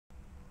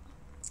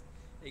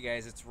Hey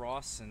guys, it's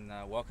Ross, and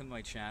welcome to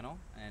my channel.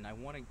 And I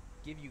want to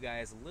give you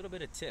guys a little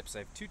bit of tips. I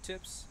have two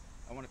tips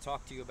I want to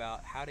talk to you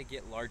about how to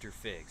get larger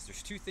figs.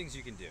 There's two things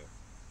you can do.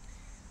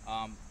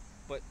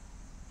 But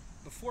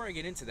before I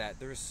get into that,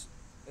 there's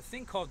a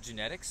thing called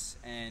genetics,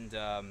 and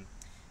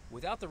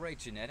without the right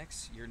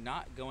genetics, you're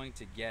not going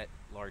to get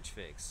large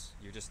figs.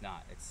 You're just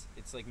not.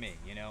 It's like me.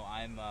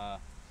 I'm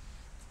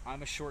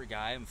a short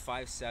guy. I'm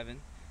 5'7",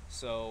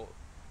 so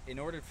in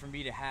order for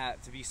me to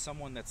be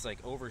someone that's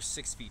like over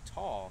 6 feet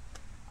tall,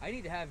 I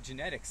need to have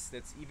genetics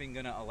that's even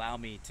gonna allow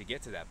me to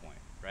get to that point,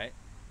 right?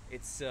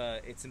 It's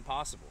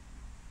impossible.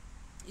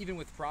 Even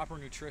with proper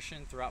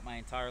nutrition throughout my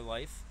entire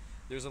life,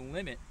 there's a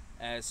limit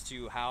as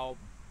to how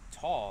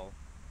tall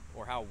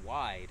or how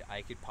wide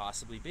I could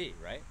possibly be,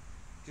 right?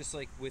 Just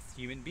like with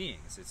human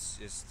beings,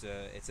 it's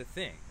a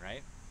thing,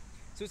 right?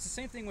 So it's the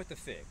same thing with the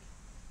fig.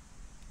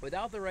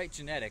 Without the right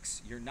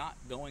genetics, you're not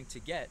going to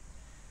get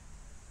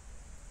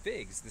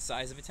figs the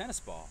size of a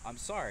tennis ball. I'm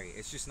sorry,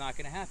 it's just not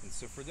going to happen.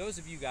 So for those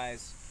of you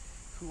guys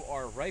who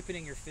are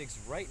ripening your figs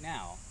right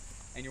now,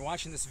 and you're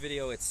watching this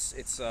video,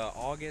 it's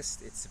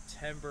August, it's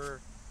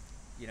September.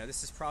 You know,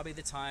 this is probably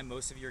the time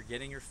most of you are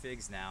getting your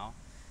figs now,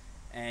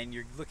 and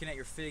you're looking at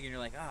your fig and you're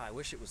like, I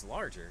wish it was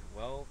larger.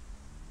 Well,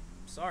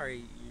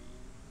 sorry,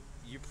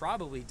 you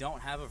probably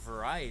don't have a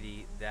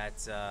variety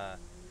that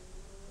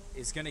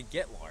is going to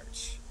get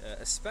large,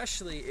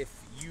 especially if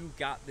you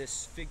got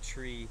this fig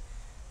tree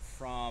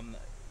from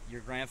your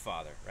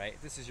grandfather, right?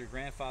 This is your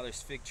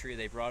grandfather's fig tree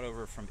they brought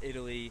over from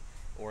Italy,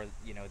 or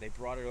they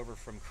brought it over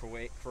from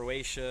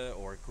Croatia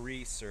or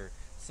Greece or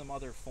some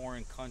other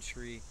foreign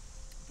country,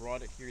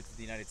 brought it here to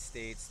the United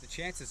States. The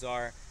chances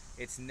are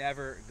it's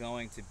never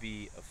going to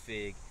be a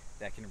fig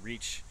that can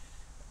reach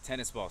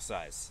tennis ball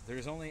size.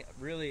 There's only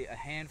really a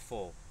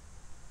handful,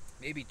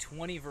 maybe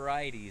 20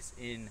 varieties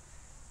in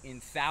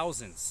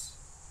thousands,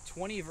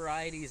 20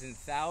 varieties in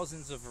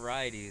thousands of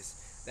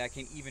varieties that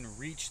can even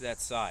reach that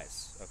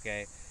size,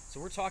 okay? So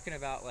we're talking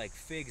about like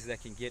figs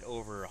that can get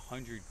over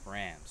 100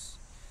 grams.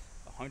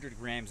 100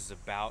 grams is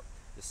about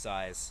the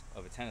size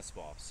of a tennis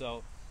ball.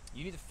 So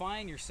you need to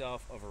find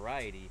yourself a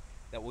variety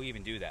that will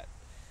even do that.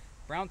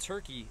 Brown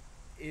turkey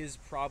is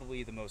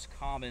probably the most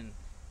common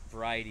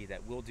variety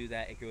that will do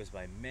that. It goes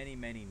by many,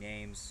 many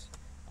names.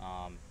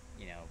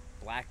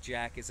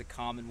 Blackjack is a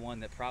common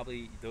one that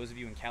probably those of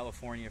you in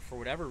California, for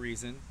whatever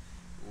reason,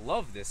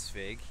 love this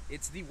fig.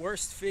 It's the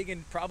worst fig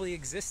in probably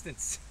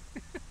existence.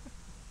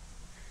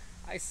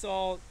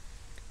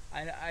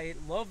 I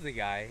love the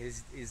guy.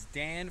 Is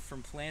Dan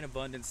from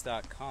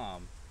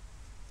plantabundance.com.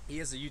 He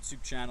has a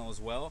YouTube channel as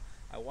well.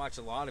 I watch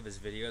a lot of his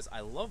videos.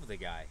 I love the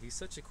guy. He's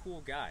such a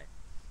cool guy.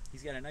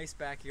 He's got a nice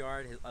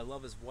backyard. I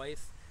love his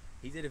wife.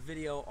 He did a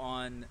video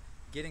on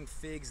getting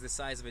figs the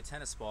size of a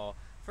tennis ball.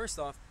 First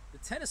off, the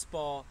tennis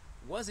ball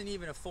wasn't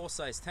even a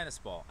full-size tennis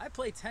ball. I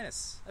played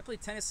tennis. I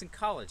played tennis in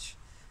college.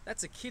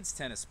 That's a kid's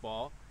tennis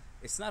ball.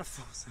 It's not a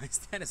full-size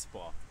tennis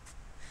ball.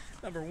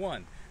 Number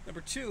one.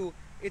 Number two,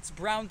 it's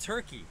brown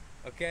turkey,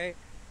 okay?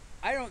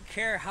 I don't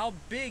care how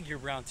big your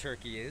brown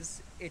turkey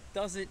is, it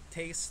doesn't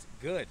taste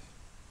good.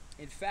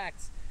 In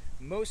fact,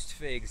 most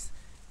figs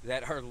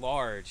that are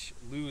large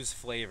lose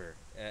flavor.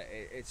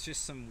 It's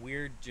just some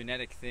weird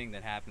genetic thing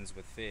that happens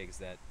with figs,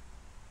 that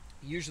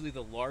usually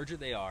the larger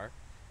they are,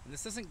 and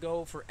this doesn't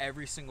go for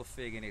every single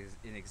fig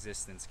in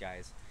existence,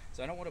 guys.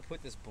 So I don't want to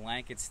put this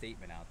blanket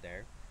statement out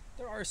there.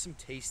 There are some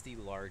tasty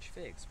large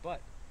figs,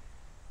 but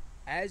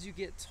as you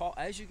get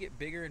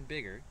bigger and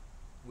bigger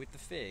with the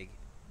fig,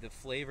 the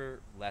flavor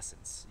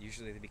lessens.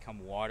 Usually they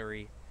become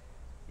watery.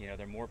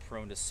 They're more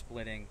prone to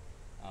splitting.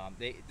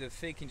 The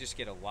fig can just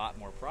get a lot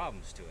more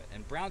problems to it.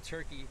 And brown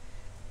turkey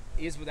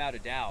is without a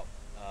doubt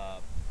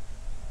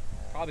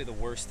probably the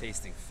worst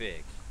tasting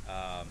fig.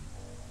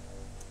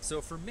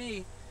 So for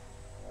me,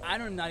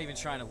 I'm not even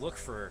trying to look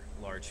for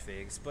large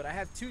figs, but I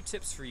have two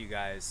tips for you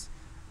guys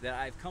that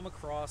I've come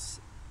across,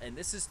 and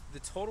this is the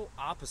total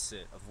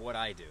opposite of what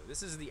I do.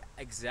 This is the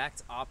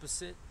exact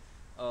opposite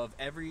of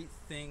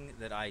everything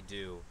that I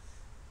do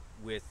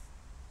with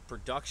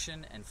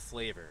production and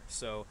flavor.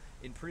 So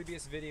in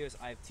previous videos,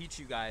 I've teach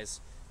you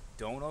guys,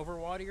 don't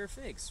overwater your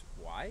figs.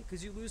 Why?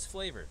 Because you lose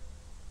flavor.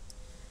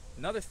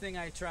 Another thing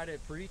I try to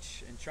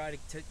preach and try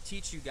to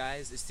teach you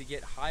guys is to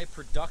get high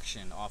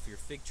production off your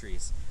fig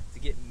trees, to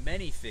get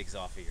many figs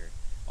off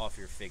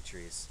your fig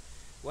trees.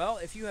 Well,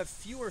 if you have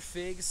fewer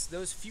figs,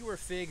 those fewer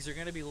figs are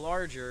going to be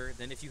larger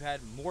than if you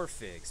had more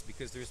figs,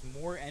 because there's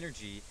more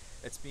energy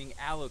that's being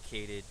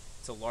allocated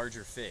to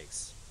larger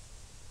figs.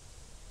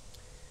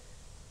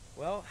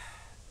 Well,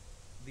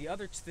 the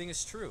other thing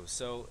is true.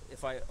 So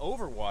if I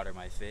overwater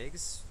my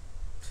figs,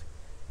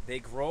 they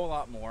grow a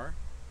lot more,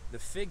 the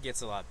fig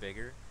gets a lot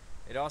bigger,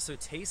 it also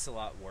tastes a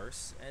lot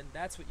worse, and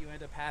that's what you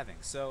end up having.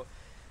 So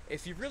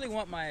if you really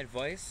want my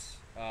advice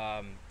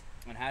on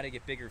how to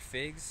get bigger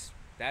figs,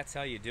 that's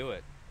how you do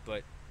it.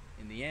 But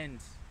in the end,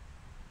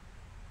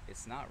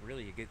 it's not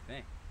really a good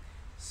thing.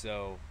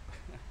 So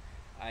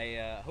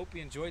I hope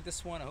you enjoyed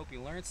this one. I hope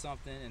you learned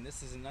something, and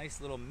this is a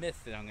nice little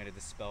myth that I'm going to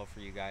dispel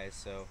for you guys.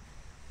 So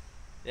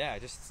yeah, I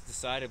just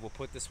decided we'll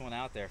put this one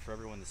out there for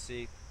everyone to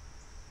see.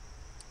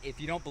 If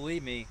you don't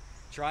believe me,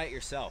 try it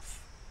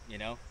yourself. You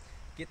know,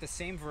 get the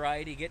same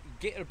variety.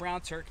 Get a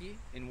brown turkey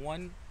in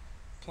one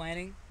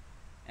planting,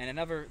 and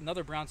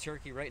another brown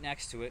turkey right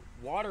next to it.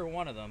 Water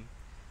one of them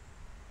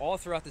all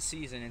throughout the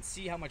season, and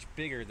see how much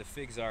bigger the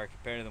figs are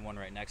compared to the one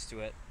right next to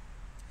it.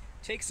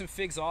 Take some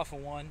figs off of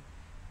one,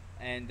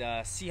 and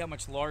see how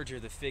much larger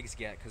the figs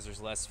get because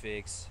there's less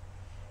figs.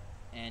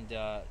 And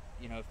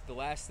you know, the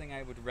last thing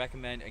I would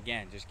recommend,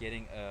 again, just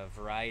getting a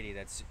variety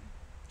that's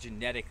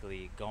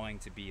genetically going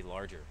to be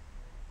larger.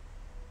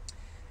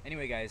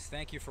 Anyway, guys,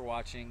 thank you for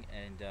watching,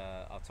 and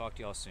I'll talk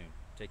to y'all soon.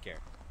 Take care.